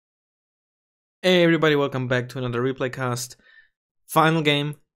Hey everybody, welcome back to another replay cast. Final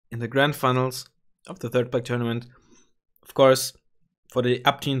game in the grand finals of the third pack tournament. Of course, for the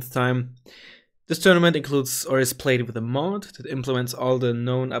upteenth time. This tournament includes or is played with a mod that implements all the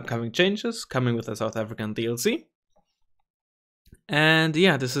known upcoming changes, coming with a South African DLC. And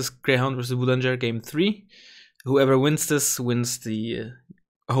yeah, this is Greyhound versus Boulanger game 3. Whoever wins this wins the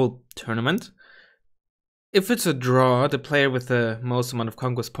whole tournament. If it's a draw, the player with the most amount of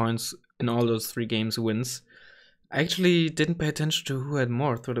conquest points in all those 3 games wins. I actually didn't pay attention to who had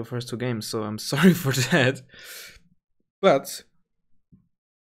more through the first 2 games, so I'm sorry for that. But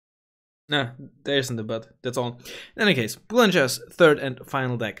nah, there isn't a but, that's all. In any case, Boulanger's third and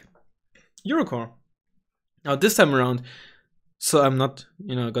final deck. Eurocore. Now this time around, so I'm not,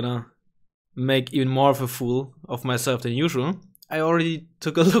 gonna make even more of a fool of myself than usual, I already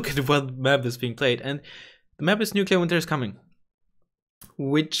took a look at what map is being played, and the map is Nuclear Winter is Coming,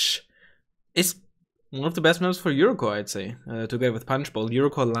 which is one of the best maps for Eurocore, I'd say, together with Punch Bowl.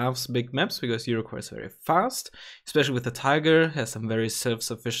 Eurocore loves big maps because Eurocore is very fast, especially with the Tiger, has some very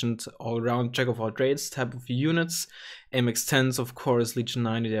self-sufficient all-round jack-of-all-trades type of units. MX-10s, of course, Legion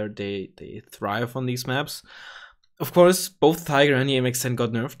 90, they thrive on these maps. Of course, both Tiger and the MX-10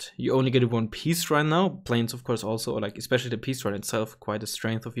 got nerfed. You only get one Peace Run now. Planes, of course, also, like especially the Peace Run itself, quite a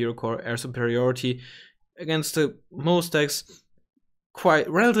strength of Eurocore. Air superiority against most decks, quite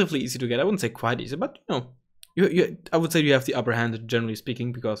relatively easy to get. I wouldn't say quite easy, but I would say you have the upper hand, generally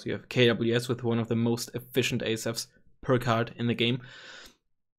speaking, because you have KWS with one of the most efficient ASFs per card in the game.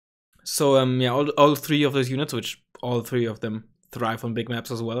 So yeah, all 3 of those units, which all 3 of them thrive on big maps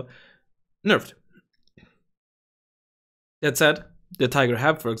as well, nerfed. That said, the Tiger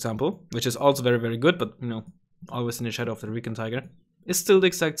Hab, for example, which is also very, very good, but always in the shadow of the Recon Tiger, is still the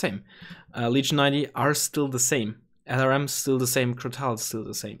exact same. Legion 90 are still the same. LRM still the same. Crotal still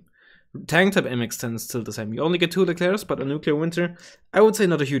the same. Tank type MX-10 is still the same. You only get 2 declares, but on Nuclear Winter, I would say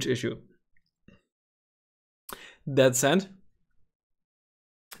not a huge issue. That said,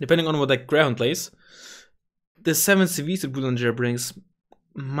 depending on what deck Greyhound plays, the 7 CVs that Boulanger brings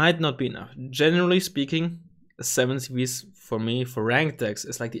might not be enough. Generally speaking, 7 CVs for me, for ranked decks,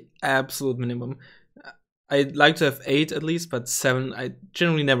 is like the absolute minimum. I'd like to have 8 at least, but 7, I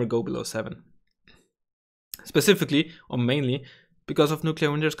generally never go below 7. Specifically, or mainly, because of Nuclear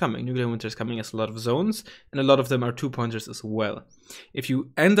Winter is Coming. Nuclear Winter is Coming has a lot of zones, and a lot of them are 2-pointers as well. If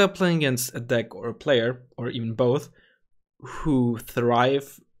you end up playing against a deck or a player, or even both, who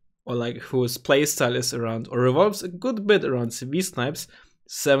thrive, or like whose playstyle is around, or revolves a good bit around CV snipes,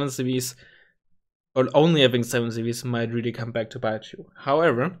 7 CVs, or only having 7 CVs might really come back to bite you.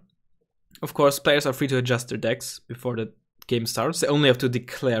 However, of course, players are free to adjust their decks before the game starts. They only have to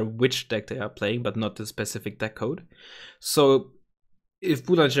declare which deck they are playing, but not the specific deck code. So if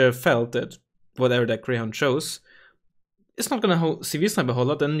Boulanger felt that whatever deck Greyhound chose, it's not gonna CV snipe a whole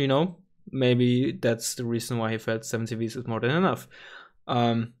lot, then maybe that's the reason why he felt 7 CVs is more than enough.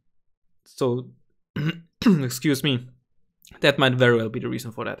 So excuse me, that might very well be the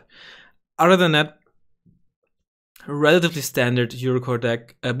reason for that. Other than that, relatively standard Eurocore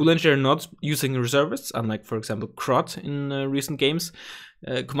deck. Boulanger not using reservists, unlike, for example, Crot in recent games.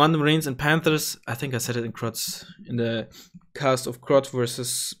 Commander Marines and Panthers, I think I said it in the cast of Crot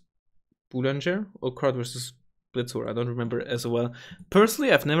versus Boulanger, or Crot versus Blitzer, I don't remember as well.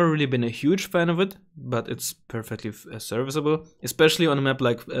 Personally, I've never really been a huge fan of it, but it's perfectly serviceable, especially on a map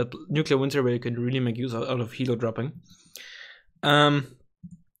like Nuclear Winter, where you can really make use out of helo dropping.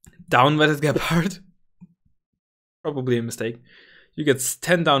 Downwetted Gepard. Probably a mistake. You get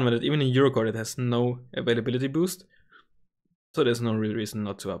 10 downwetted, even in Eurocore it has no availability boost. So there's no real reason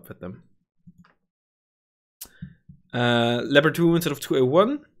not to upwet them. Leopard 2 instead of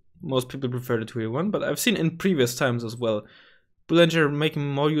 2A1. Most people prefer the 2A1, but I've seen in previous times as well Boulanger making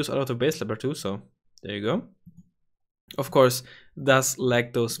more use out of the base Leopard 2, so there you go. Of course, does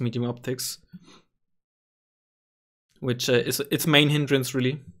lack those medium optics, which is its main hindrance,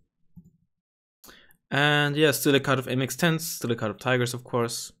 really. And yeah, still a card of MX-10s, still a card of Tigers, of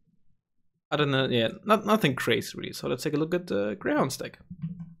course. Other than that, yeah, nothing crazy really. So let's take a look at the Greyhound deck.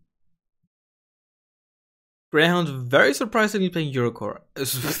 Greyhound very surprisingly playing Eurocore.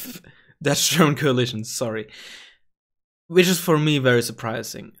 Dutch German Coalition, sorry. Which is for me very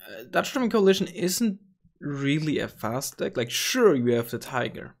surprising. Dutch German Coalition isn't really a fast deck. Like, sure, you have the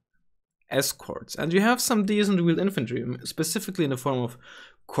Tiger, escorts, and you have some decent wheeled infantry, specifically in the form of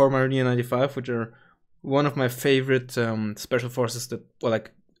Corps Marine 95, which are one of my favorite special forces that, well,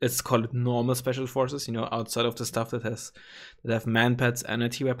 like, let's call it normal special forces, outside of the stuff that have man-pads and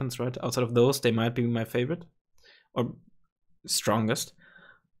anti-weapons, right? Outside of those, they might be my favorite, or strongest.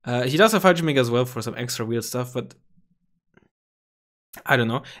 He does have Fire as well for some extra weird stuff, but I don't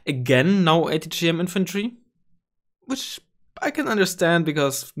know. Again, no 80 GM infantry, which I can understand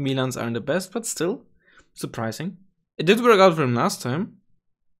because Milans aren't the best, but still surprising. It did work out for him last time,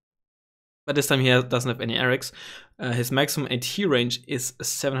 but this time he doesn't have any Erics. His maximum AT range is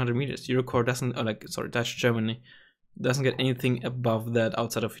 700 meters. Eurocorps doesn't, Dutch Germany doesn't get anything above that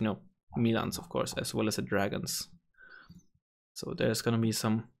outside of, Milans, of course, as well as the Dragons. So there's gonna be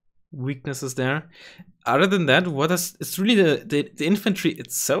some weaknesses there. Other than that, it's really the infantry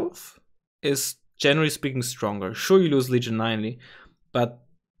itself is generally speaking stronger. Sure, you lose Legion 90, but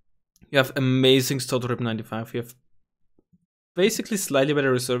you have amazing Stotrip 95. You have basically slightly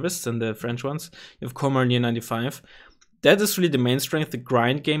better reservists than the French ones. You have Commarnier 95. That is really the main strength. The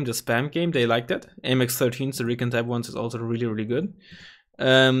grind game, the spam game, they like that. AMX 13s, the recon type ones, is also really, really good.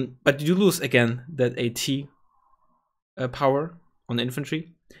 But you lose, again, that AT power on the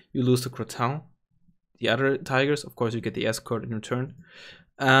infantry. You lose the Crotal. The other Tigers, of course, you get the Escort in return.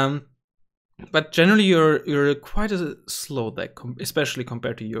 But generally, you're quite a slow deck, especially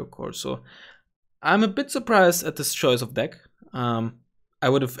compared to Eurocorps. So I'm a bit surprised at this choice of deck. I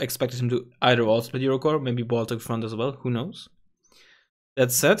would have expected him to either also with Eurocorps, maybe Baltic Front as well, who knows.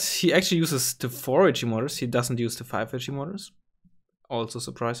 That said, he actually uses the 4 HE motors, he doesn't use the 5 HE motors. Also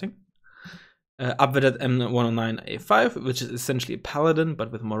surprising. Upwitted M109A5, which is essentially a Paladin,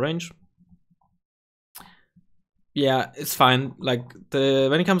 but with more range. Yeah, it's fine. Like,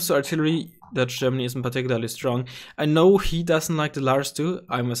 when it comes to artillery, Dutch Germany isn't particularly strong. I know he doesn't like the Lars too.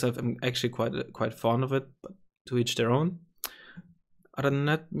 I myself am actually quite fond of it, but to each their own. Other than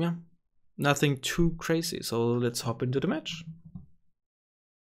that, yeah, nothing too crazy. So let's hop into the match.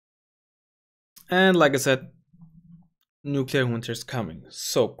 And like I said, nuclear winter is coming.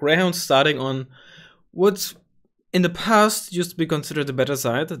 So Greyhound starting on what in the past used to be considered the better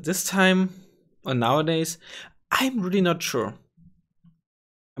side. This time, or nowadays, I'm really not sure.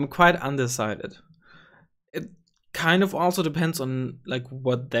 I'm quite undecided. It kind of also depends on like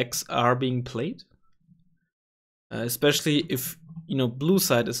what decks are being played. Especially if, blue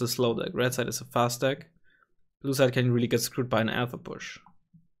side is a slow deck, red side is a fast deck. Blue side can really get screwed by an alpha push.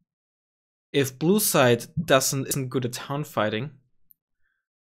 If blue side isn't good at town fighting,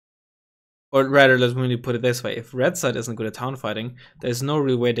 or rather, let's really put it this way: if red side isn't good at town fighting, there's no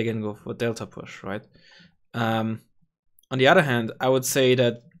real way they can go for delta push, right? On the other hand, I would say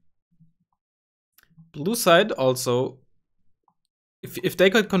that blue side also, if they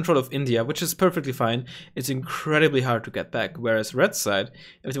got control of India, which is perfectly fine, it's incredibly hard to get back. Whereas red side,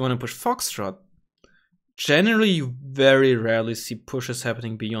 if they want to push Foxtrot, generally you very rarely see pushes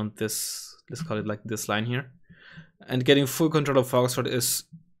happening beyond this, let's call it like this line here. And getting full control of Foxtrot is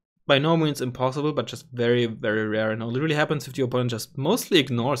by no means impossible, but just very, very rare. And only really happens if the opponent just mostly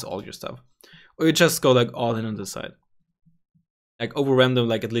ignores all your stuff. Or you just go like all in on this side. Like overwhelm them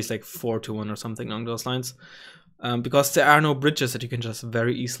like at least like 4-1 or something along those lines. Because there are no bridges that you can just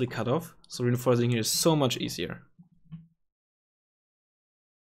very easily cut off. So reinforcing here is so much easier.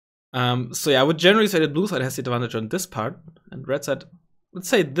 So yeah, I would generally say that blue side has the advantage on this part, and red side, let's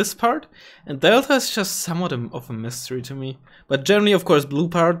say this part, and delta is just somewhat of a mystery to me. But generally, of course, blue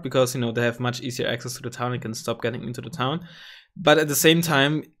part, because, they have much easier access to the town and can stop getting into the town. But at the same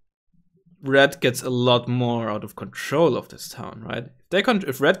time, red gets a lot more out of control of this town, right?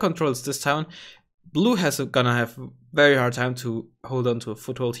 If red controls this town, blue gonna have a very hard time to hold on to a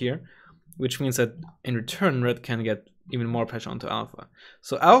foothold here, which means that in return, red can get even more pressure onto alpha.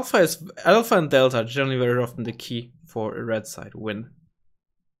 So alpha and delta are generally very often the key for a red side win.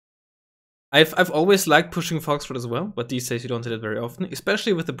 I've always liked pushing Foxtrot as well, but these days you don't see that very often,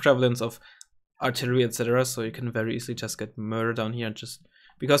 especially with the prevalence of artillery, etc. So you can very easily just get murdered down here,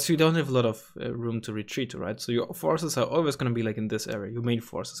 because you don't have a lot of room to retreat to, right? So your forces are always going to be like in this area, your main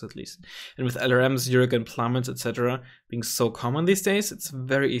forces at least. And with LRMs, Jurgen plummets, etc. being so common these days, it's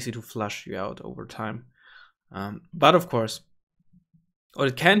very easy to flush you out over time. But of course, what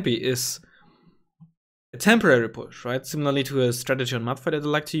it can be is a temporary push, right? Similarly to a strategy on Mudfight that I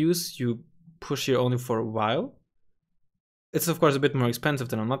like to use, you push here only for a while. It's of course a bit more expensive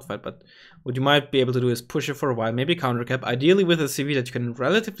than on Mudfight, but what you might be able to do is push it for a while, maybe countercap, ideally with a CV that you can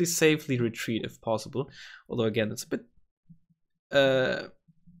relatively safely retreat if possible. Although again, it's a bit, I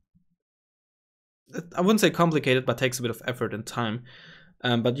wouldn't say complicated, but takes a bit of effort and time.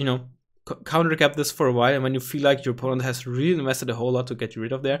 But countercap this for a while, and when you feel like your opponent has really invested a whole lot to get you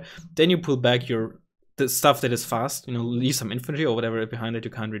rid of there, then you pull back the stuff that is fast, leave some infantry or whatever behind it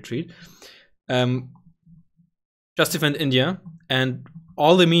you can't retreat. just defend India, and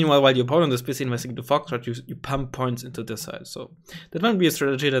all the meanwhile, while your opponent is busy investing into Foxtrot, you pump points into this side. So that might be a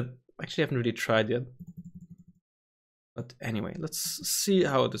strategy that I actually haven't really tried yet. But anyway, let's see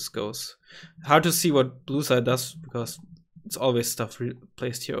how this goes. Hard to see what blue side does, because it's always stuff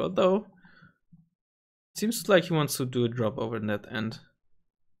placed here, although it seems like he wants to do a drop over in that end.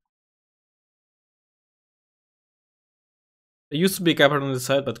 There used to be a gapper on this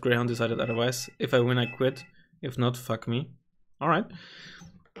side, but Greyhound decided otherwise. If I win, I quit. If not, fuck me. Alright.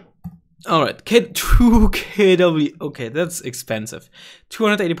 Alright, 2 KW. Okay, that's expensive.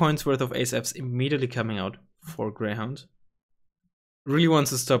 280 points worth of ace-fs immediately coming out for Greyhound. Really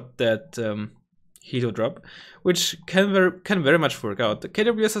wants to stop that Hito drop, which can very much work out. The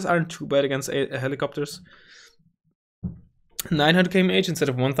KWSs aren't too bad against helicopters. 900 kmh instead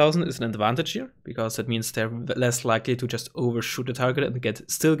of 1000 is an advantage here, because that means they're less likely to just overshoot the target and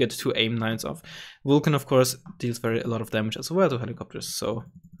still get 2 aim 9s off. Vulcan, of course, deals a lot of damage as well to helicopters, so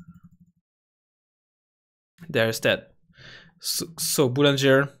there's that. So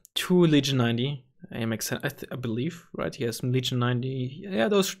Boulanger, 2 Legion 90, AMX 10, I believe, right? He has Legion 90. Yeah,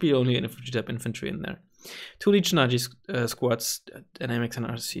 those should be only infantry type infantry in there. 2 Legion 90 squads, an AMX 10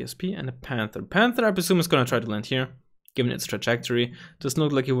 RCSP, and a Panther. Panther, I presume, is gonna try to land here. Given its trajectory, doesn't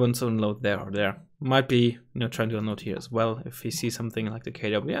look like he wants to unload there or there. Might be, trying to unload here as well if he sees something like the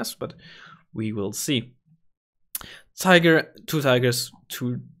KWS, but we will see. Tiger, 2 Tigers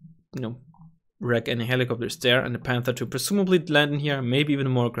to, wreck any helicopters there, and the Panther to presumably land in here, maybe even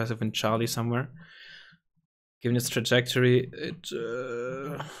more aggressive in Charlie somewhere. Given its trajectory, it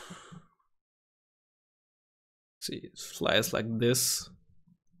see, it flies like this.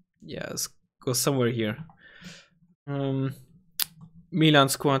 Yeah, let's go somewhere here. Milan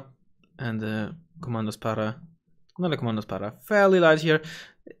squad and the Commandos Para. Not the Commandos Para. Fairly light here.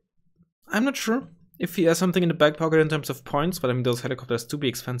 I'm not sure if he has something in the back pocket in terms of points, but I mean, those helicopters do be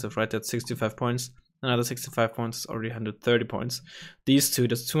expensive, right? That's 65 points. Another 65 points is already 130 points. These two,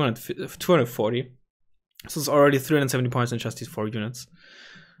 that's 240. So it's already 370 points in just these 4 units.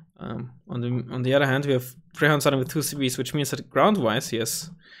 On the other hand, we have Greyhound starting with 2 CVs, which means that ground-wise he has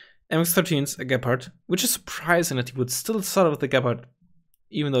MX-13s, a Gepard, which is surprising that he would still start with the Gepard,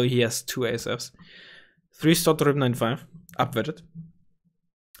 even though he has 2 ASFs. 3 Stottrip 95, upwetted.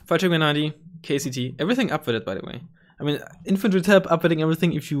 5 90, KCT, everything upwetted, by the way. I mean, infantry tab upwetting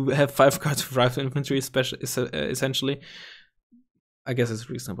everything if you have 5 cards of rifle infantry, essentially. I guess it's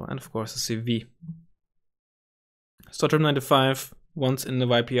reasonable. And of course, a CV. Stottrip 95, once in the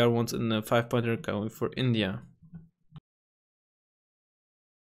YPR, once in the 5-pointer, going for India.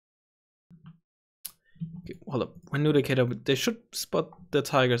 Okay, hold up. When do they get up? They should spot the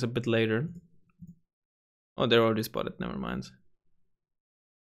Tigers a bit later. Oh, they're already spotted. Never mind.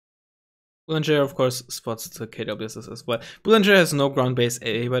 Boulanger, of course, spots the KWSs as well. Boulanger has no ground-based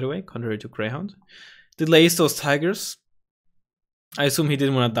AA, by the way, contrary to Greyhound. Delays those Tigers. I assume he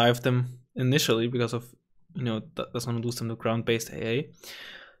didn't want to dive them initially because of, doesn't want to lose them to ground-based AA.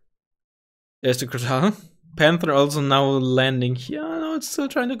 There's the Kratal. Panther also now landing here. No, it's still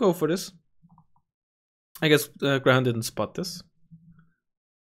trying to go for this. I guess Greyhound didn't spot this.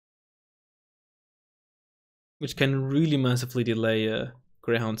 Which can really massively delay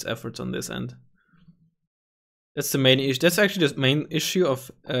Greyhound's efforts on this end. That's the main issue. That's actually the main issue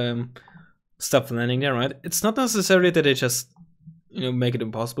of stuff landing there, right? It's not necessarily that they just make it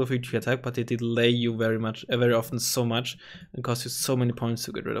impossible for you to attack, but they delay you very often so much and cost you so many points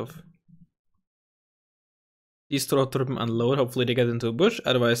to get rid of. These Truppen unload, hopefully they get into a bush,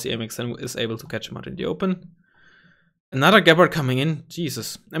 otherwise the MX-10 is able to catch him out in the open. Another Gepard coming in,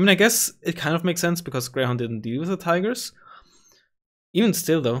 Jesus. I mean, I guess it kind of makes sense because Greyhound didn't deal with the Tigers. Even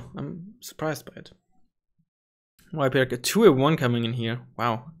still though, I'm surprised by it. YPR, 2A1 coming in here,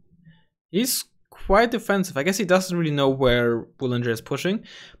 wow. He's quite defensive. I guess he doesn't really know where Boulanger is pushing,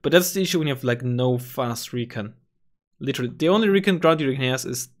 but that's the issue when you have like no fast recon. Literally, the only ground recon he has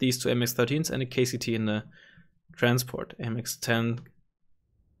is these 2 MX-13s and a KCT in the transport. MX-10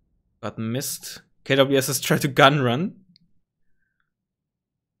 got missed. KWSs try to gun run.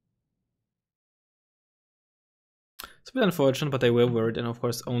 It's a bit unfortunate, but they were worried, and of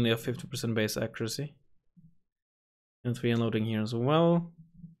course only a 50% base accuracy. And 3 unloading here as well.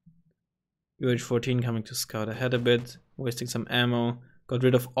 UH-14 coming to scout ahead a bit, wasting some ammo. Got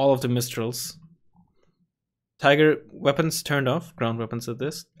rid of all of the Mistrals. Tiger weapons turned off, ground weapons at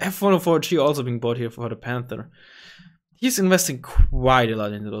this. F-104G also being bought here for the Panther. He's investing quite a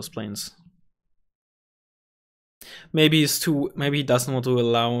lot into those planes. Maybe he doesn't want to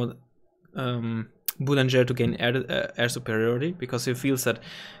allow Boulanger to gain air superiority because he feels that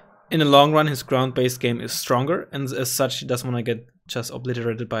in the long run, his ground-based game is stronger, and as such, he doesn't want to get just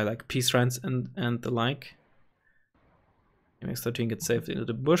obliterated by like peace rents and the like. MX13 gets saved into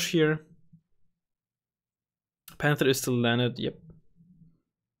the bush here. Panther is still landed, yep.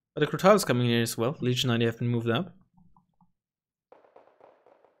 But the Crotale is coming here as well. Legion 90 have been moved up.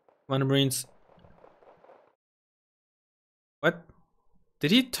 Commander Marines. What?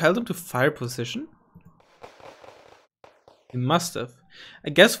 Did he tell them to fire position? He must have. I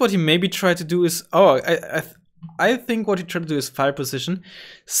guess what he maybe tried to do is... Oh, I think what he tried to do is fire position.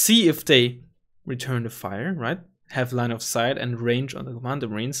 See if they return the fire, right? Have line of sight and range on the Commander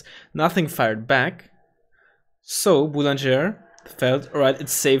Marines. Nothing fired back. So, Boulanger felt, alright,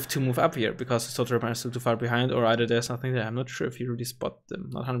 it's safe to move up here because the Total Repair is still too far behind, or either there's nothing there. I'm not sure if he really spotted them.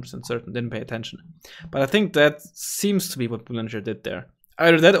 Not 100% certain. Didn't pay attention. But I think that seems to be what Boulanger did there.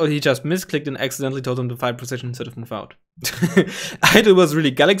 Either that or he just misclicked and accidentally told him to fire position instead of move out. Either it was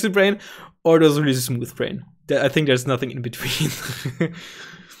really Galaxy Brain or it was really Smooth Brain. I think there's nothing in between.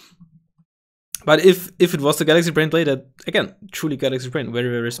 But if it was the Galaxy Brain play, that, again, truly Galaxy Brain, very,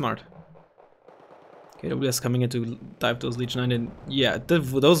 very smart. Okay, WS coming in to dive those Legion 9, and yeah,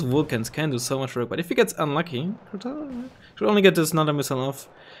 those Vulcans can do so much work, but if he gets unlucky, should only get this another missile off.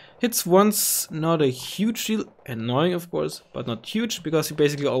 Hits once, not a huge deal, annoying of course, but not huge, because he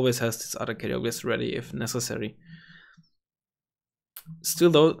basically always has this other KWS ready if necessary.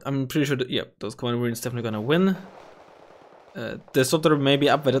 Still though, I'm pretty sure that, yeah, those Commander Marines definitely gonna win. The Sotor may be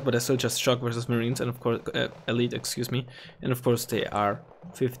upweighted, but they're still just Shock versus Marines, and of course, Elite, excuse me, and of course they are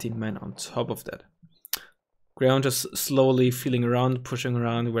 15 men on top of that. Greyhound just slowly feeling around, pushing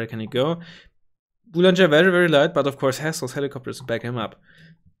around, where can he go? Boulanger very, very light, but of course has those helicopters to back him up.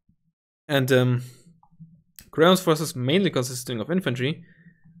 And Greyhound's forces mainly consisting of infantry.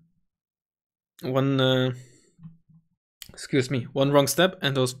 One wrong step,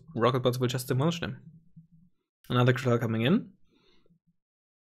 and those rocket bots will just demolish them. Another Crotale coming in.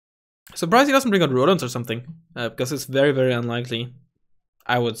 Surprised he doesn't bring out Rodents or something, because it's very, very unlikely,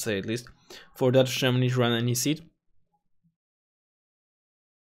 I would say at least, for Dutch Germany to run any seat.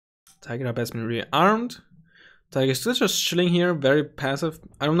 Tiger Up has been rearmed. Tiger is still just chilling here, very passive.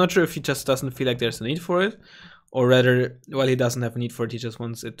 I'm not sure if he just doesn't feel like there's a need for it, or rather, well, he doesn't have a need for it, he just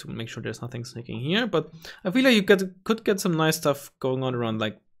wants it to make sure there's nothing sneaking here. But I feel like you could get some nice stuff going on around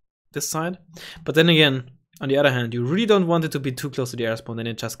like this side. But then again, on the other hand, you really don't want it to be too close to the air spawn, then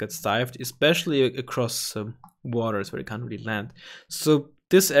it just gets dived, especially across waters where it can't really land. So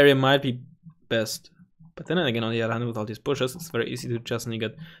this area might be best. But then again, on the other hand, with all these bushes, it's very easy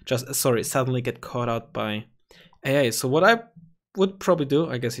to suddenly get caught out by AA. So what I would probably do,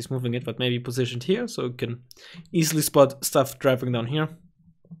 I guess he's moving it, but maybe positioned here, so you can easily spot stuff driving down here.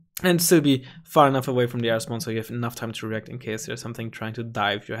 And still be far enough away from the air spawn so you have enough time to react in case there's something trying to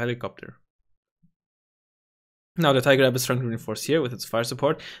dive your helicopter. Now the Tiger Ab is trying to reinforce here with its fire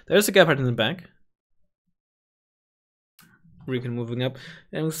support. There's a Gepard in the back. Recon moving up.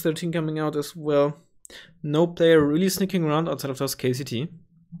 MX13 coming out as well. No player really sneaking around outside of those KCT.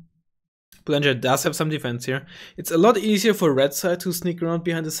 Boulanger does have some defense here. It's a lot easier for red side to sneak around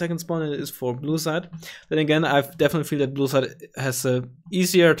behind the second spawn than it is for blue side. Then again, I definitely feel that blue side has a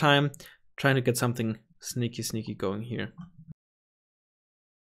easier time trying to get something sneaky going here.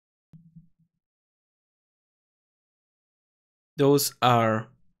 Those are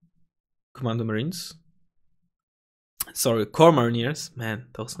Commando Marines. Sorry, Corps Mariniers. Man,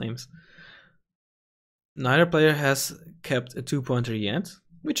 those names. Neither player has kept a 2-pointer yet,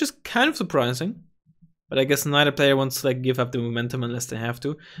 which is kind of surprising. But I guess neither player wants to like give up the momentum unless they have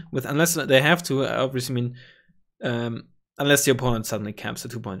to. Unless they have to, I obviously mean unless the opponent suddenly camps a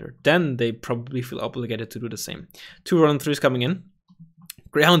 2-pointer. Then they probably feel obligated to do the same. 2 Roland 3s coming in.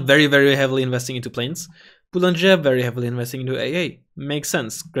 Greyhound very, very heavily investing into planes. Boulanger very heavily investing into AA. Makes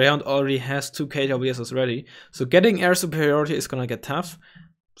sense. Greyhound already has 2 KWSs ready, so getting air superiority is gonna get tough.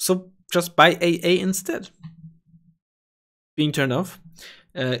 So just buy AA instead. Being turned off.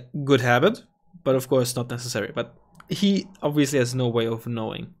 Good habit, but of course not necessary. But he obviously has no way of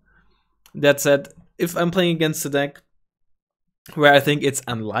knowing. That said, if I'm playing against a deck where I think it's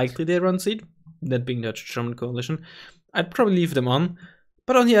unlikely they run seed, that being the Dutch-German coalition, I'd probably leave them on.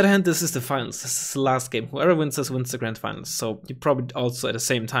 But on the other hand, this is the finals. This is the last game. Whoever wins this wins the grand finals. So you probably also at the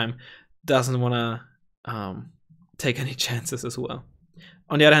same time doesn't want to take any chances as well.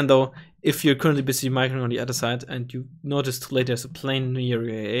 On the other hand though, if you're currently busy microing on the other side and you notice too late there's a plane near your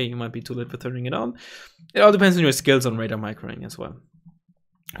AA, you might be too late for turning it on. It all depends on your skills on radar microing as well.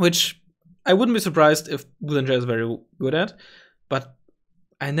 Which I wouldn't be surprised if Boulanger is very good at, but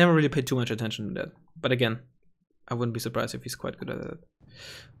I never really paid too much attention to that. But again, I wouldn't be surprised if he's quite good at it.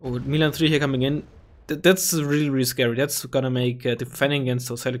 Oh, with Milan 3 here coming in, that's really, really scary. That's gonna make defending against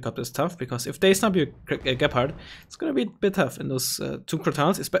those helicopters tough, because if they snap you a Gepard, it's gonna be a bit tough. And those 2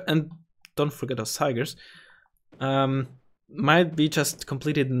 Crotals, and don't forget those Tigers, might be just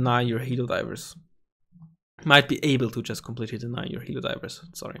completely deny your helo divers. Might be able to just completely deny your helo divers,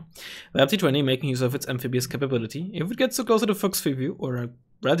 sorry. The T20 making use of its amphibious capability. If it gets so close to the Fox View, or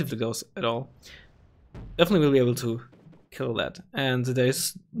relatively close at all, definitely will be able to kill that. And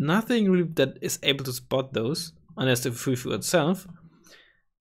there's nothing really that is able to spot those, unless the Fufu itself.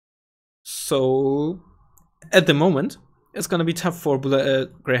 So, at the moment, it's gonna be tough for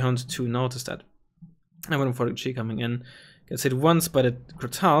Greyhound to notice that. I'm waiting for the Chi coming in. Gets hit once by the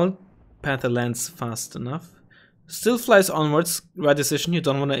Crotal. Panther lands fast enough. Still flies onwards. Right decision. You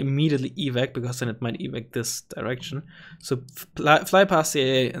don't want to immediately evac, because then it might evac this direction. So fly past the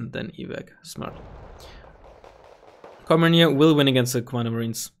AA and then evac. Smart. Commander will win against the Commander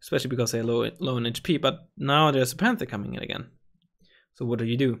Marines, especially because they're low in HP. But now there's a Panther coming in again. So what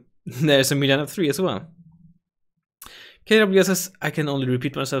do? There's a Milan of 3 as well. KW says, I can only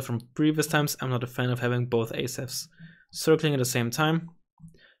repeat myself from previous times. I'm not a fan of having both ASFs circling at the same time.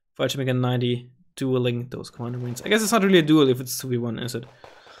 Fighting again 90, dueling those Commander Marines. I guess it's not really a duel if it's 2v1, is it?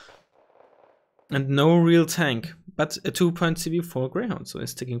 And no real tank, but a 2-point CV for Greyhound, so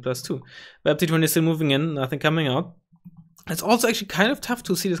it's ticking +2. Web T20 is still moving in, nothing coming out. It's also actually kind of tough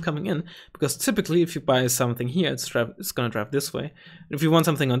to see this coming in, because typically if you buy something here, it's gonna drive this way. And if you want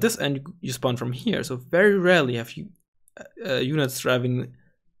something on this end, you spawn from here. So very rarely have you units driving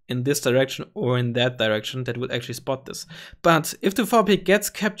in this direction or in that direction that would actually spot this. But if the 4P gets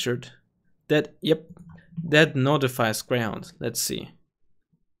captured, that notifies Greyhound. Let's see.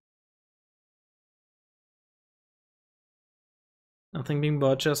 Nothing being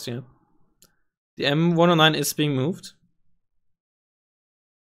bought just yet. The M109 is being moved.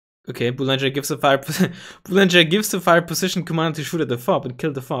 Okay, Boulanger gives the fire position command to shoot at the fob and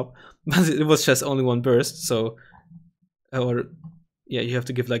kill the fob, but it was just only one burst, so yeah, you have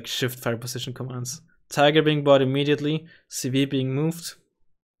to give like shift fire position commands. Tiger being bought immediately, CV being moved.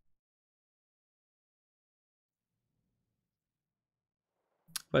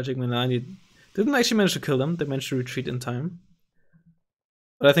 Magic Man didn't actually manage to kill them, they managed to retreat in time.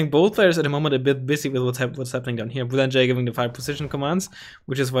 But I think both players at the moment are a bit busy with what's happening down here. Boulanger giving the fire position commands,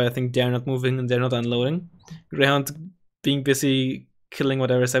 which is why I think they're not moving and they're not unloading. Greyhound being busy killing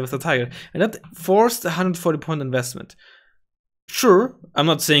whatever is there with the Tiger. And that forced a 140-point investment. Sure, I'm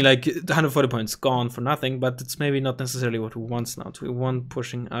not saying like the 140 points gone for nothing, but it's maybe not necessarily what we want now. We want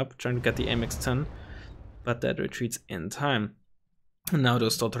pushing up, trying to get the MX-10, but that retreats in time. And now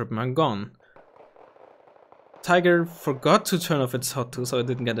those Stotterpen are gone. Tiger forgot to turn off its hot 2, so it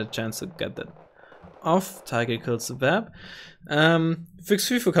didn't get a chance to get that off. Tiger kills the Vab. Fix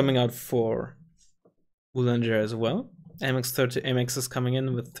FIFO coming out for Boulanger as well. MX is coming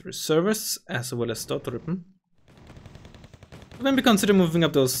in with reservists as well as Stotterpen. Maybe consider moving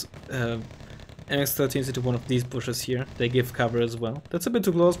up those MX-13s into one of these bushes here. They give cover as well. That's a bit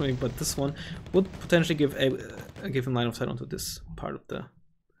too close maybe, but this one would potentially give him line of sight onto this part of the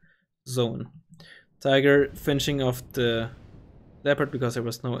zone. Tiger finishing off the Leopard because there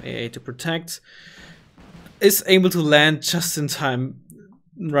was no AA to protect. Is able to land just in time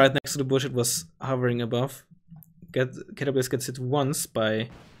right next to the bush it was hovering above. KWS gets hit once by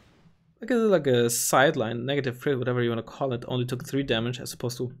like a sideline, negative crit, whatever you want to call it. Only took 3 damage as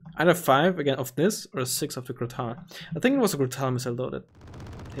opposed to either 5 again of this or 6 of the Crotal. I think it was a Crotal missile though that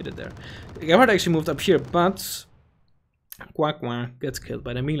hit it there. Gepard actually moved up here, but Quack gets killed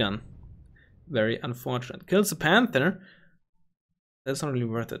by the Milan. Very unfortunate. Kills the Panther. That's not really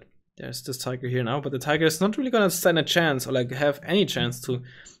worth it. There's this Tiger here now, but the Tiger is not really gonna stand a chance or like have any chance to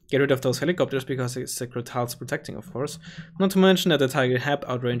get rid of those helicopters because it's the Crotal's protecting, of course. Not to mention that the Tiger Hab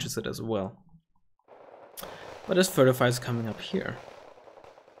outranges it as well. But there's further fights coming up here.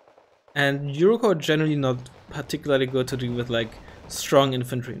 And Eurocorps generally not particularly good to deal with like strong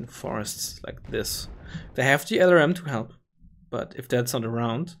infantry in forests like this. They have the LRM to help, but if that's not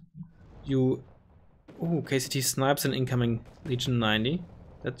around, you... Ooh, KCT snipes an incoming Legion 90.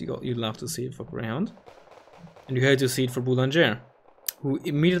 That you'd love to see it for Greyhound. And you hate to see it for Boulanger, who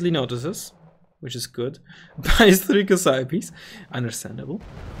immediately notices, which is good, buys 3 Cassiopeis. Understandable.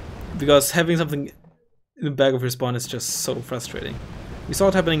 Because having something in the back of your spawn is just so frustrating. We saw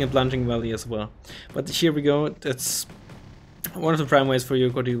it happening in Plunging Valley as well. But here we go, that's one of the prime ways for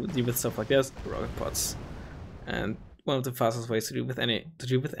you to deal with stuff like this, rocket pods. And one of the fastest ways to deal with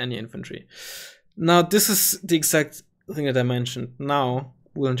any infantry. Now this is the exact thing that I mentioned. Now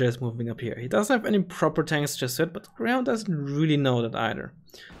Boulanger is moving up here. He doesn't have any proper tanks just yet, but Greyhound doesn't really know that either.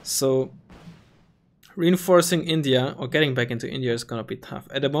 So reinforcing India or getting back into India is gonna be tough.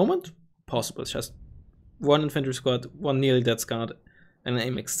 At the moment, possible. It's just one infantry squad, one nearly dead scout, and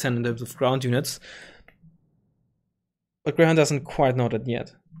an AMX-10 in terms of ground units. But Greyhound doesn't quite know that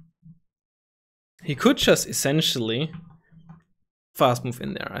yet. He could just essentially fast move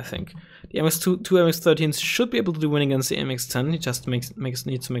in there, I think. The MX-2, two MX-13s should be able to do win against the MX-10. He just needs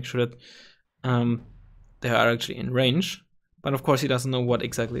to make sure that they are actually in range. But of course he doesn't know what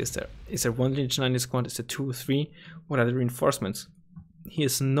exactly is there. Is there one Legion 90 squad? Is there 2, 3? What are the reinforcements? He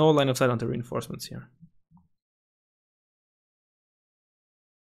has no line of sight on the reinforcements here.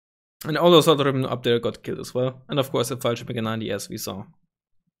 And all those other women up there got killed as well. And of course the Fallschirmjäger 90 as we saw.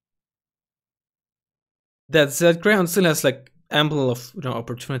 That said, Greyhound still has like ample of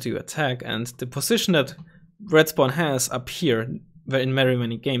opportunity to attack, and the position that Red Spawn has up here in very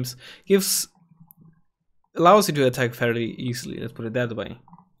many games allows you to attack fairly easily, let's put it that way.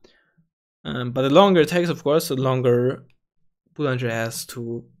 But the longer it takes, of course, the longer Boulanger has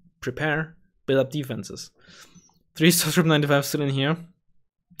to prepare, build up defenses. 3 Starship 95 still in here.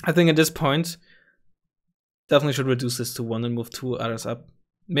 I think at this point, definitely should reduce this to 1 and move 2 others up.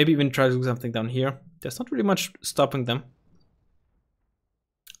 Maybe even try to do something down here. There's not really much stopping them.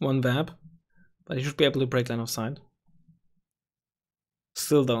 1 VAB, but he should be able to break line of sight.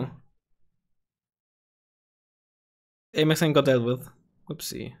 Still though. AMX got dealt with.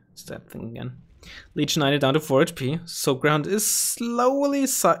 Oopsie, it's that thing again. Legion 90 down to 4 HP, so Ground is slowly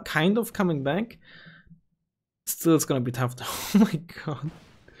kind of coming back. Still, it's gonna be tough though. Oh my god.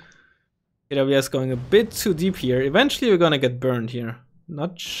 AWS going a bit too deep here. Eventually we're gonna get burned here.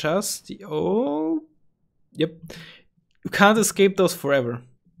 Not just the... oh... yep. You can't escape those forever.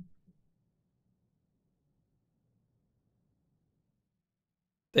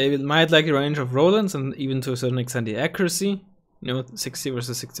 They might like the range of Rolands and even to a certain extent the accuracy. You know, 60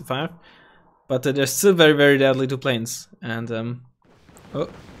 versus 65. But they're still very, very deadly to planes. And, oh,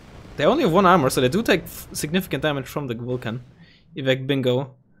 they only have 1 armor, so they do take significant damage from the Vulcan. Evac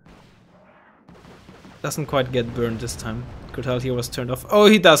Bingo doesn't quite get burned this time. Brutality was turned off. Oh,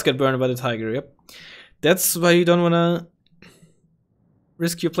 he does get burned by the Tiger, yep. That's why you don't wanna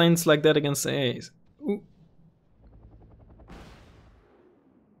risk your planes like that against AAs. Ooh.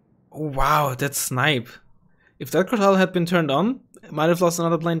 Oh wow, that snipe. If that Cortal had been turned on, it might have lost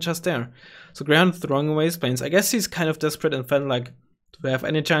another plane just there. So Greyhound throwing away his planes. I guess he's kind of desperate and felt like, do I have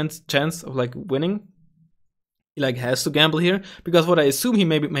any chance of like winning? He like has to gamble here, because what I assume he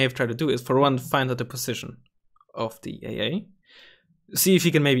may have tried to do is, for one, find out the position of the AA, see if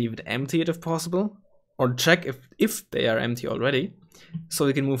he can maybe even empty it if possible, or check if they are empty already, so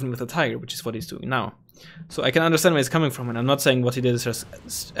he can move in with the Tiger, which is what he's doing now. So I can understand where he's coming from, and I'm not saying what he did is just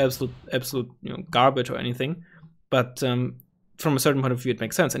absolute garbage or anything, but from a certain point of view it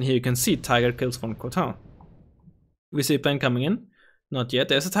makes sense. And here you can see Tiger kills 1 Cortal. We see a plane coming in. Not yet.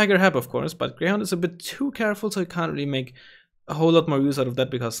 There's a Tiger Hab, of course, but Greyhound is a bit too careful, so he can't really make a whole lot more use out of that,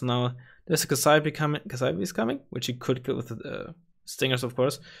 because now there's a Kasaipi coming, which he could kill with the Stingers, of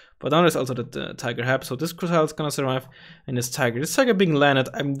course. But now there's also the Tiger Hab, so this Cortal is gonna survive, and this Tiger being landed,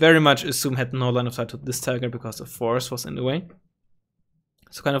 I very much assume had no line of sight to this Tiger because the force was in the way.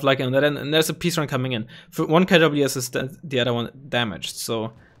 So kind of like on that end, and there's a peace run coming in. For 1 KWS is the other one damaged,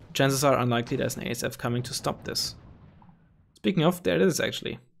 so chances are unlikely there's an ASF coming to stop this. Speaking of, there it is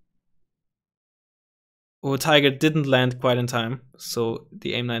actually. Oh, Tiger didn't land quite in time, so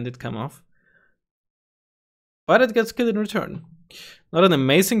the aim line did come off. But it gets killed in return. Not an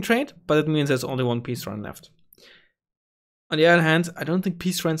amazing trade, but it means there's only 1 peace run left. On the other hand, I don't think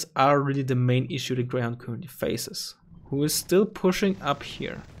peace runs are really the main issue that Greyhound currently faces. Who is still pushing up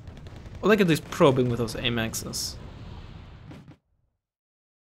here. Or like at least probing with those aim axes.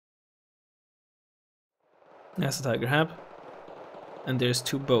 There's the Tiger Hab. And there's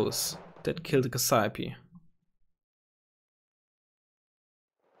 2 bows that kill the Kasaipi.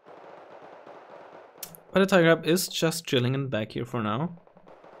 But the Tiger Hab is just chilling in the back here for now.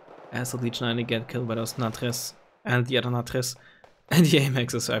 As the Legion 90 get killed by those Natres and the other Natres and the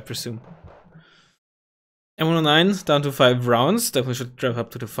AMXs, I presume. M109 down to 5 rounds. Definitely should drive up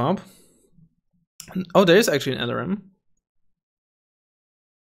to the fob. Oh, there is actually an LRM.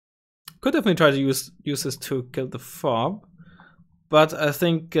 Could definitely try to use this to kill the fob. But I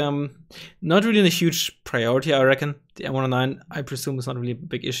think not really a huge priority, I reckon. The M109, I presume, is not really a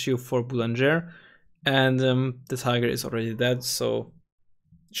big issue for Boulanger. And the Tiger is already dead, so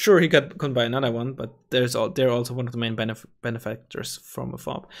sure, he could buy another one, but they're also one of the main benefactors from a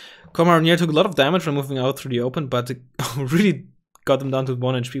fob. Comar Near took a lot of damage from moving out through the open, but really got them down to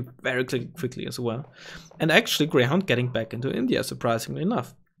 1 HP very quickly as well. And actually, Greyhound getting back into India, surprisingly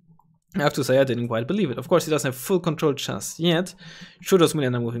enough. I have to say, I didn't quite believe it. Of course, he doesn't have full control just yet. Sure, those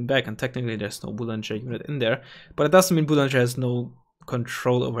million are moving back, and technically there's no Boulanger unit in there. But it doesn't mean Boulanger has no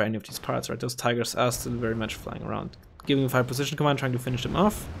control over any of these parts, right? Those tigers are still very much flying around. Giving 5 position command, trying to finish them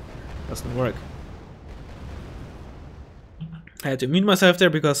off. Doesn't work. I had to mute myself there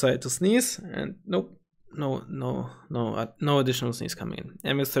because I had to sneeze, and nope. No additional sneeze coming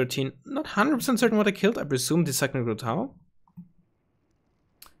in. MS-13, not 100% certain what I killed. I presume the second Grotau,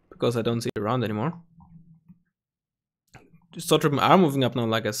 because I don't see it around anymore. Stormtrooper are moving up now,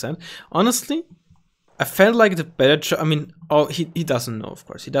 like I said. Honestly, I felt like the better I mean, oh, he doesn't know, of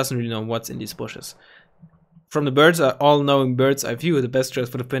course. He doesn't really know what's in these bushes. From the birds, all-knowing bird's eye view, the best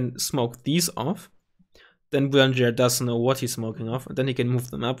choice would have been smoke these off. Then Boulanger doesn't know what he's smoking off, and then he can move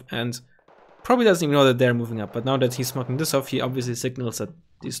them up, and probably doesn't even know that they're moving up. But now that he's smoking this off, he obviously signals that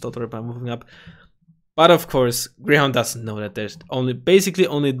these Stormtroopers are moving up. But of course, Greyhound doesn't know that there's basically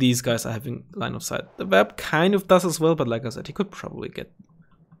only these guys are having line of sight. The Web kind of does as well, but like I said, he could probably get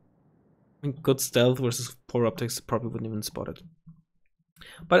good stealth versus poor optics, probably wouldn't even spot it.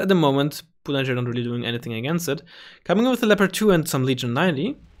 But at the moment, Boulanger not really doing anything against it. Coming in with the Leopard 2 and some Legion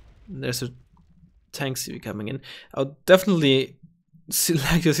 90. There's a tank CV coming in. I'll definitely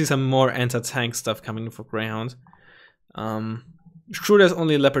like to see some more anti-tank stuff coming in for Greyhound. Sure, there's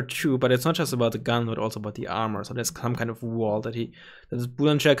only Leopard 2, but it's not just about the gun, but also about the armor. So there's some kind of wall that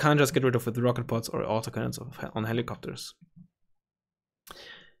Boulanger can't just get rid of with rocket pods or autocannons on helicopters.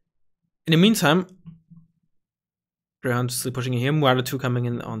 In the meantime, Greyhound still pushing in here. Muada 2 coming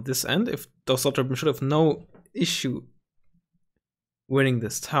in on this end. If those Stormtroopers should have no issue winning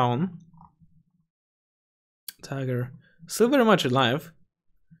this town. Tiger still very much alive.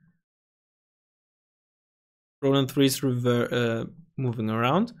 Roland 3's moving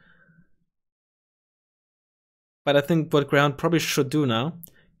around. But I think what Greyhound probably should do now,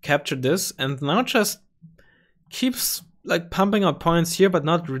 capture this, and now just keeps like pumping out points here, but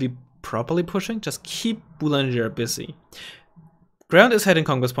not really properly pushing. Just keep Boulanger busy. Greyhound is heading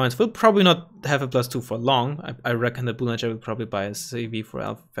conquest points, will probably not have a +2 for long. I reckon that Boulanger will probably buy a CV for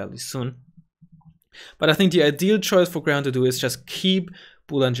Alpha fairly soon. But I think the ideal choice for Greyhound to do is just keep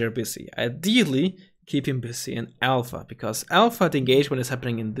Boulanger busy. Ideally, keep him busy in Alpha, because Alpha, the engagement is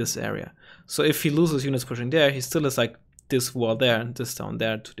happening in this area. So if he loses units pushing there, he still has like this wall there and this town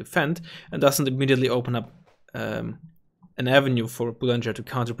there to defend, and doesn't immediately open up an avenue for Boulanger to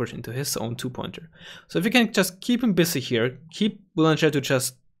counter push into his own 2-pointer. So if you can just keep him busy here, keep Boulanger to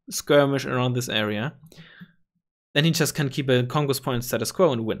just skirmish around this area, then he just can keep a conquest point status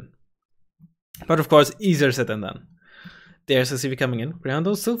quo and win. But of course, easier said than done. There's a CV coming in.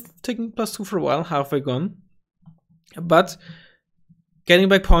 Greyhound still taking +2 for a while, halfway gone. But getting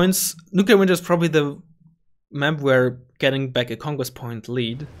back points, Nuclear Winter is probably the map where getting back a conquest point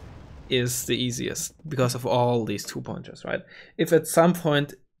lead is the easiest because of all these 2-pointers, right? If at some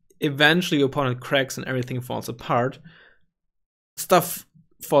point eventually your opponent cracks and everything falls apart, stuff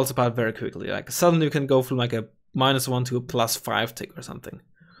falls apart very quickly. Like suddenly you can go from like a -1 to a +5 tick or something.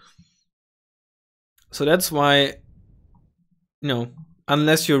 So that's why, you know,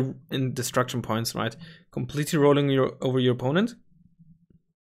 unless you're in destruction points, right, completely rolling over your opponent,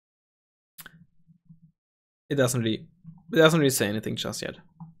 it doesn't really say anything just yet.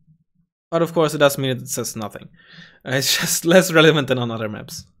 But of course, it does mean it says nothing. It's just less relevant than on other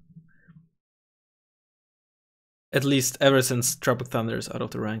maps. At least ever since Tropic Thunder is out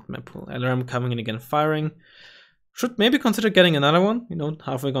of the ranked map pool. LRM coming in again, firing. Should maybe consider getting another one, you know,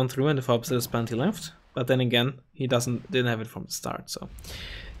 halfway gone through and the Fob has plenty left. But then again, he didn't have it from the start. So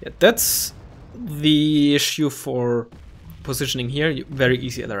yeah, that's the issue for positioning here. Very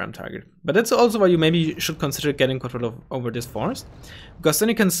easy LRM target. But that's also why you maybe should consider getting control over this forest, because then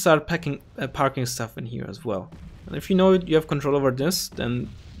you can start parking stuff in here as well. And if you know you have control over this, then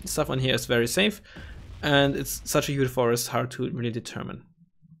stuff on here is very safe, and it's such a huge forest, hard to really determine.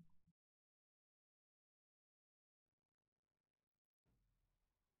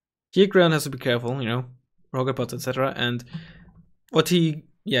 Here, Greyhound has to be careful, you know, rocket pods, etc. And what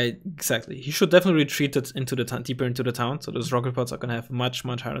yeah, exactly. He should definitely retreat it into the deeper into the town, so those rocket pods are gonna have much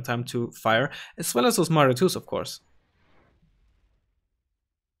harder time to fire, as well as those Marder 2s, of course.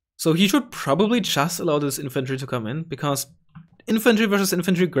 So he should probably just allow this infantry to come in, because infantry versus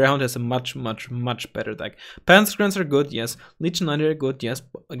infantry, Greyhound has a much better deck. Panzergrunts are good, yes. Legion 90 are good, yes,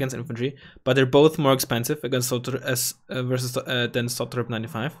 against infantry, but they're both more expensive against versus than Stormtrooper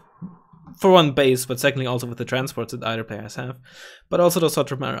 95. For one base, but secondly also with the transports that either players have. But also those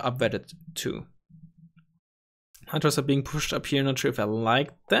Stormtroopers are upvetted too. Hunters are being pushed up here, not sure if I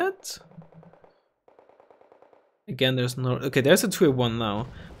like that. Again, there's no... Okay, there's a 2-1 now,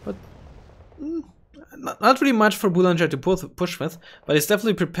 but... Not really much for Boulanger to push with, but he's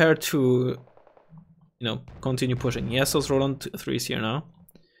definitely prepared to, you know, continue pushing. He has those roll-on 3s here now.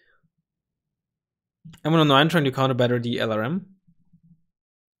 I'm gonna know, I'm trying to counter better the LRM.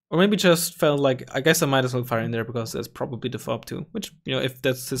 Or maybe just felt like, I guess I might as well fire in there because that's probably the fob too. Which, you know, if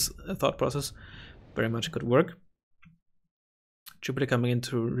that's his thought process, very much could work. Jupiter coming in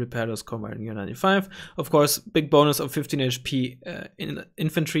to repair those Combine U95. Of course, big bonus of 15 HP in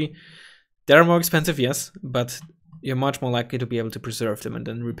infantry. They're more expensive, yes, but you're much more likely to be able to preserve them and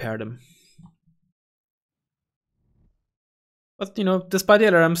then repair them. But you know, despite the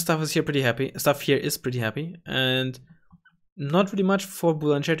LRM, stuff is pretty happy, and not really much for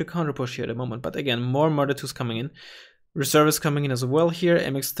Boulanger to counter push here at the moment. But again, more Murder 2s coming in. Reservists coming in as well here.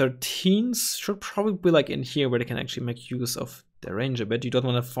 MX-13s should probably be like in here where they can actually make use of their range a bit. You don't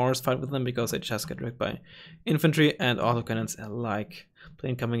want to force fight with them because they just get wrecked by infantry and autocannons alike.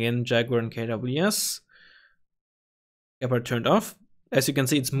 Plane coming in, Jaguar and KWS. Gepard turned off. As you can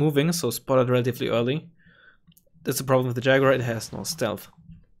see, it's moving, so spotted relatively early. That's the problem with the Jaguar, it has no stealth.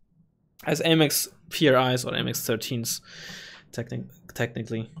 As AMX PRIs or MX-13s,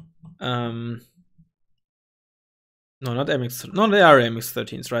 technically. No, not MX. No, they are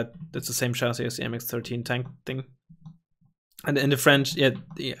MX-13s, right? That's the same chassis as the MX-13 tank thing. And in the French, yeah,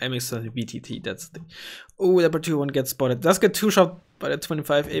 the MX-13 VTT. That's the. Oh, Leopard 2-1 gets spotted. Does get 2-shot by the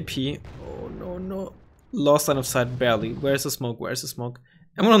 25 AP. Oh no, no. Lost line of sight barely. Where's the smoke? Where's the smoke?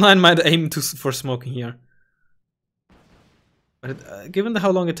 M109 might aim for smoking here. But given how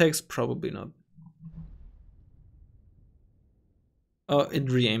long it takes, probably not. Oh,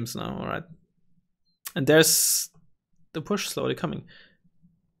 it re-aims now. All right. And there's the push slowly coming.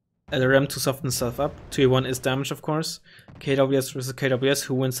 LRM to soften stuff up. 2-1 is damaged, of course. KWS versus KWS.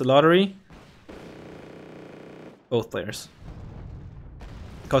 Who wins the lottery? Both players.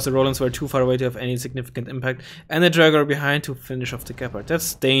 Because the Rollins were too far away to have any significant impact. And the Jaguar behind to finish off the Gepard.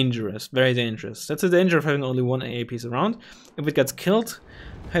 That's dangerous. Very dangerous. That's the danger of having only one AA piece around. If it gets killed,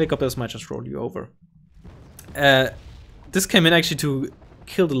 helicopters might just roll you over. This came in actually to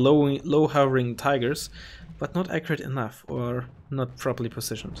kill the low hovering Tigers, but not accurate enough or not properly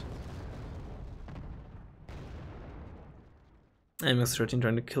positioned. AMX-13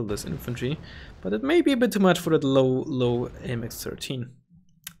 trying to kill this infantry, but it may be a bit too much for that low AMX-13.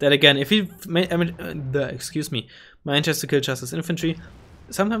 That again, if he manages to kill just his infantry,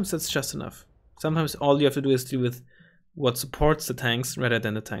 sometimes that's just enough. Sometimes all you have to do is deal with what supports the tanks rather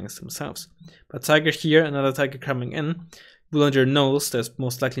than the tanks themselves. But Tiger here, another Tiger coming in. Boulanger knows there's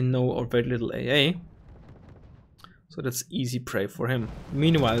most likely no or very little AA. So that's easy prey for him.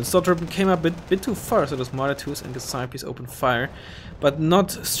 Meanwhile, the Stormtrooper came up a bit too far, so those Marder 2s and the Snipies opened fire, but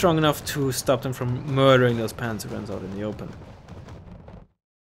not strong enough to stop them from murdering those Panzervans out in the open.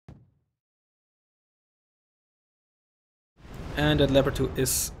 And that Leopard 2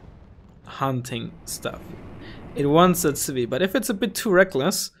 is hunting stuff. It wants that CV, but if it's a bit too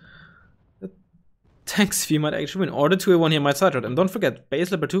reckless, the tank CV might actually win. Or the 2A1 here might side route. And don't forget,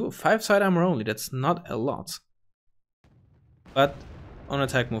 base Leopard 2, 5 side armor only. That's not a lot. But on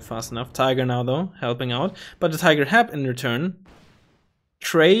attack move fast enough. Tiger now though, helping out. But the Tiger Hab in return,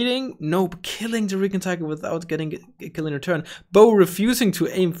 trading, nope, killing the Recon Tiger without getting a kill in return. Bo refusing to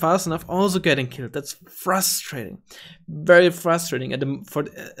aim fast enough, also getting killed. That's frustrating. Very frustrating. At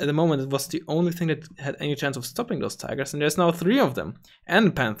the moment, it was the only thing that had any chance of stopping those Tigers, and there's now 3 of them.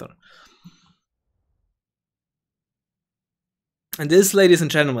 And Panther. And this, ladies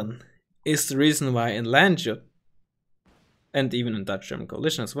and gentlemen, is the reason why in Landshut, and even in Dutch-German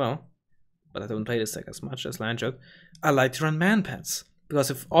coalition as well, but I don't play this deck as much as Landshut, I like to run manpads. Because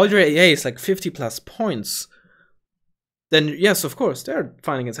if all your AA is like 50 plus points, then yes, of course, they're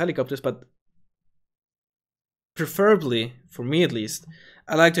fine against helicopters, but preferably, for me at least,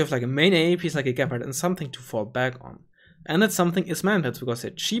 I like to have like a main AA piece like a Gepard and something to fall back on. And that something is manpads because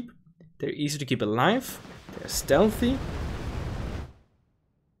they're cheap, they're easy to keep alive, they're stealthy,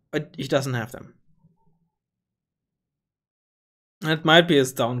 but he doesn't have them. That might be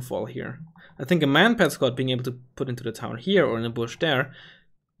his downfall here. I think a manpad squad being able to put into the town here or in a bush there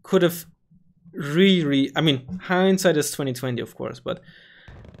could have I mean, hindsight is 2020 of course, but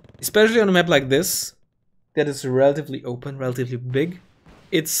especially on a map like this that is relatively open, relatively big,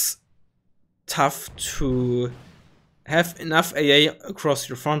 it's tough to have enough AA across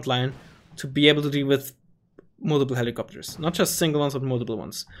your front line to be able to deal with multiple helicopters. Not just single ones, but multiple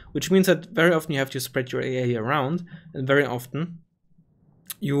ones. Which means that very often you have to spread your AA around, and very often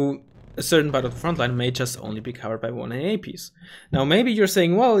you a certain part of the front line may just only be covered by one AA piece. Now maybe you're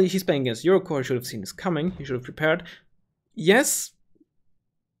saying, well, he's playing against Eurocorps, he should have seen this coming, he should have prepared. Yes,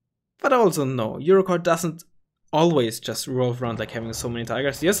 but also no. Eurocorps doesn't always just revolve around like having so many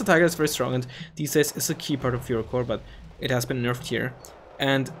Tigers. Yes, the Tiger is very strong and these days is a key part of Eurocorps, but it has been nerfed here.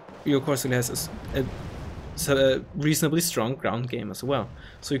 And Eurocorps still has a reasonably strong ground game as well.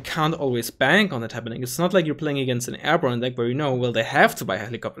 So you can't always bank on it happening. It's not like you're playing against an airborne deck where you know, well, they have to buy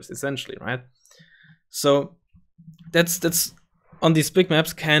helicopters essentially, right? So that's on these big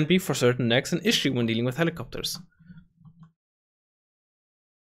maps can be for certain decks an issue when dealing with helicopters.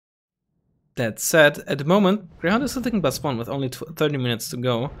 That said, at the moment, Greyhound is still taking +1 with only 30 minutes to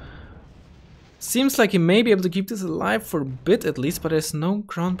go. Seems like he may be able to keep this alive for a bit at least, but there's no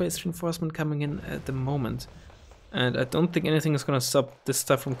ground-based reinforcement coming in at the moment. And I don't think anything is gonna stop this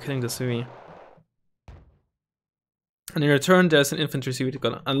stuff from killing the CV. And in return, there's an infantry CV that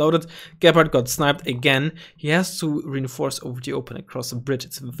got unloaded. Gebhardt got sniped again. He has to reinforce over the open across the bridge.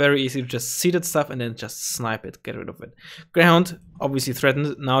 It's very easy to just see that stuff and then just snipe it, get rid of it. Greyhound, obviously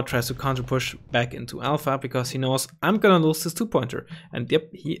threatened, now tries to counter push back into Alpha because he knows I'm gonna lose this 2-pointer. And yep,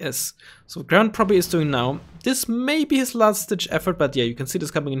 he is. So what Greyhound probably is doing now, this may be his last ditch effort, but yeah, you can see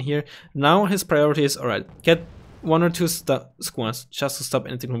this coming in here. Now his priority is, alright, get 1 or 2 squads just to stop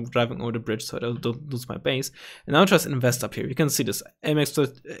anything from driving over the bridge so I don't lose my base. And now just invest up here. You can see this.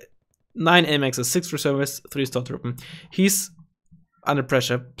 AMX 9 AMXs, 6 reservists, 3 Stormtrooper. He's under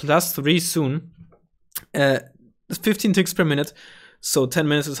pressure. +3 soon. 15 ticks per minute. So 10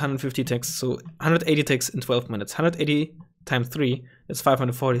 minutes is 150 ticks. So 180 ticks in 12 minutes. 180 times 3 is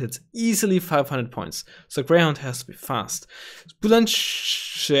 540. That's easily 500 points. So Greyhound has to be fast.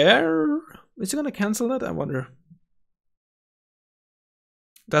 Boulanger, is he gonna cancel that? I wonder.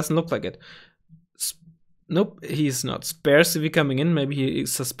 Doesn't look like it. Nope, he's not. Spare CV coming in. Maybe he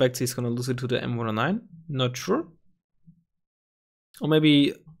suspects he's gonna lose it to the M109. Not sure. Or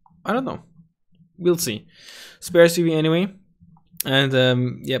maybe, I don't know. We'll see. Spare CV anyway.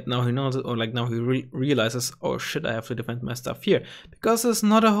 And yep, now he knows it, or like now he realizes, oh shit, I have to defend my stuff here. Because there's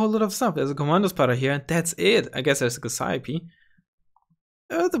not a whole lot of stuff. There's a commando spotter here, and that's it. I guess there's a Gasai IP.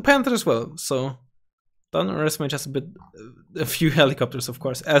 The Panther as well, so don't underestimate just a few helicopters, of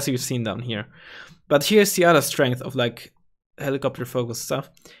course, as you've seen down here. But here's the other strength of like helicopter focused stuff.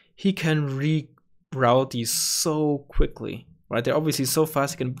 He can reroute these so quickly, right? They're obviously so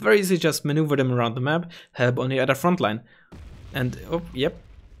fast, he can very easily just maneuver them around the map, help on the other front line. And oh, yep,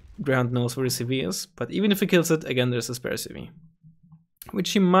 Greyhound knows where the CV is, but even if he kills it, again, there's a spare CV.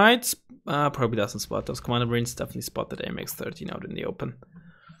 Which he might, probably doesn't spot. Those Commander Marines definitely spotted AMX 13 out in the open.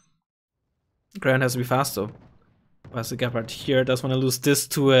 Greyhound has to be fast though. As the Gebhardt here does want to lose this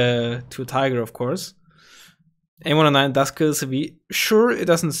to a Tiger, of course. A109 does kill CV. Sure, it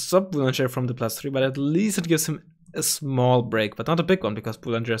doesn't stop Boulanger from the +3, but at least it gives him a small break, but not a big one because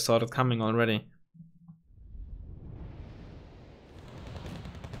Boulanger saw it coming already.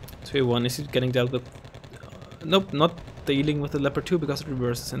 2-1, is he getting dealt with? Nope, not dealing with the Leopard 2 because it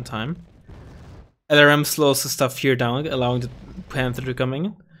reverses in time. LRM slows the stuff here down, allowing the Panther to come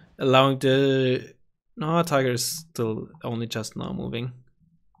in. Allowing the... No, Tiger is still only just now moving.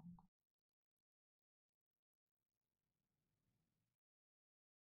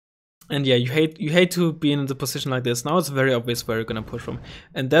 And yeah, you hate to be in the position like this. Now it's very obvious where you're gonna push from.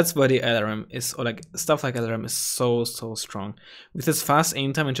 And that's where the LRM is, or like stuff like LRM is so strong. With its fast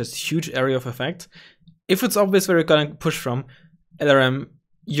aim time and just huge area of effect, if it's obvious where you're gonna push from, LRM,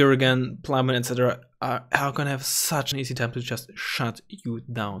 Uragan, Plowman, etc. are gonna have such an easy time to just shut you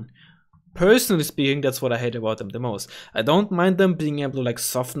down. Personally speaking, that's what I hate about them the most. I don't mind them being able to like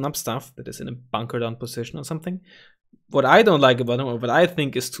soften up stuff that is in a bunker down position or something. What I don't like about them, or what I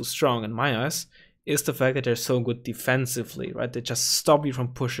think is too strong in my eyes, is the fact that they're so good defensively, right? They just stop you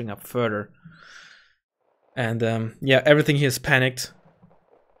from pushing up further. And yeah, everything here is panicked.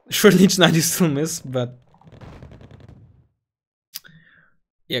 Sure, Leech 90 still miss, but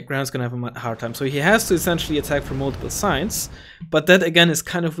yeah, Greyhound's gonna have a hard time. So he has to essentially attack from multiple sides, but that again is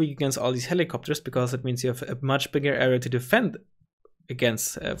kind of weak against all these helicopters because it means you have a much bigger area to defend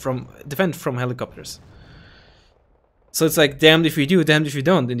against from helicopters. So it's like damned if you do, damned if you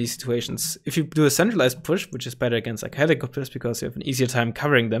don't in these situations. If you do a centralized push, which is better against like helicopters because you have an easier time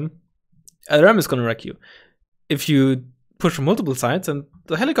covering them, LRM is gonna wreck you. If you push from multiple sides, and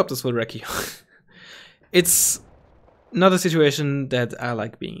the helicopters will wreck you. It's not a situation that I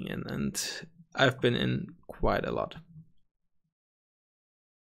like being in, and I've been in quite a lot.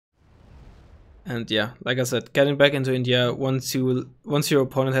 And yeah, like I said, getting back into India once your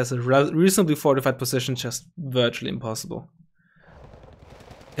opponent has a reasonably fortified position, just virtually impossible.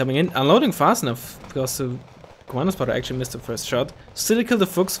 Coming in, unloading fast enough because the Commander Spotter actually missed the first shot. Still they kill the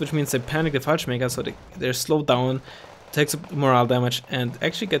Fuchs, which means they panic the Fallschmaker, so they're slowed down, takes morale damage, and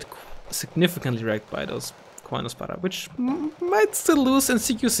actually get significantly wrecked by those Commander Spotter, which might still lose in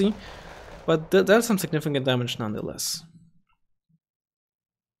CQC, but there's some significant damage nonetheless.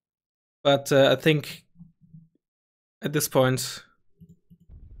 But I think at this point,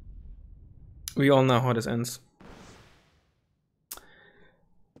 we all know how this ends.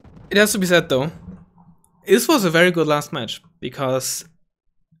 It has to be said though, this was a very good last match, because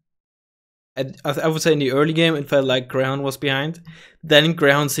I would say in the early game it felt like Greyhound was behind, then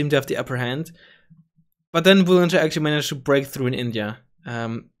Greyhound seemed to have the upper hand, but then Boulanger actually managed to break through in India.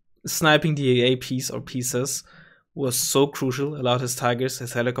 Sniping the AA piece or pieces was so crucial, allowed his Tigers,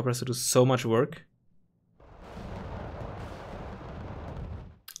 his helicopters to do so much work.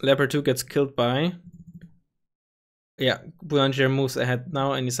 Leopard 2 gets killed by... Yeah, Boulanger moves ahead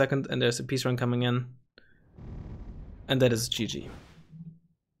now any second, and there's a peace run coming in. And that is GG.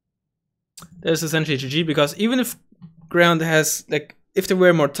 That is essentially GG, because even if Greyhound has, like, if there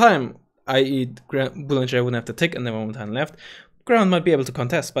were more time, i.e. Boulanger wouldn't have to tick and there were more time left, Greyhound might be able to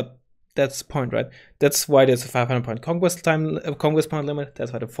contest, but that's the point, right? That's why there's a 500 point conquest point limit.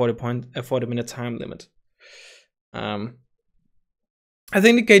 That's why the 40 minute time limit. I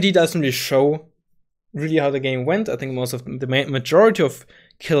think the KD doesn't really show really how the game went. I think most of the majority of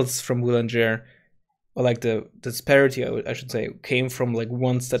kills from Boulanger, or like the disparity, I should say, came from like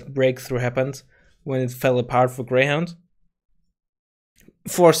once that breakthrough happened, when it fell apart for Greyhound.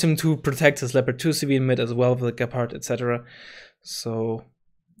 Forced him to protect his Leopard 2 CV in mid as well with the Gepard, etc. So,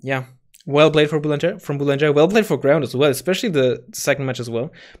 yeah. Well played from Boulanger. Well played for Greyhound as well, especially the second match as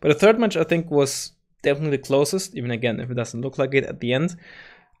well. But the third match, I think, was definitely the closest, even again, if it doesn't look like it at the end.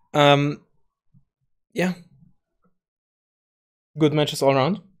 Yeah. Good matches all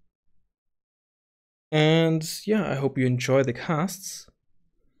around. And yeah, I hope you enjoy the casts.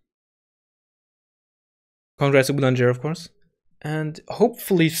 Congrats to Boulanger, of course. And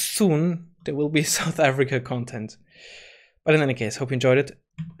hopefully soon there will be South Africa content. But in any case, hope you enjoyed it,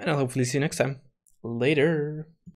 and I'll hopefully see you next time. Later!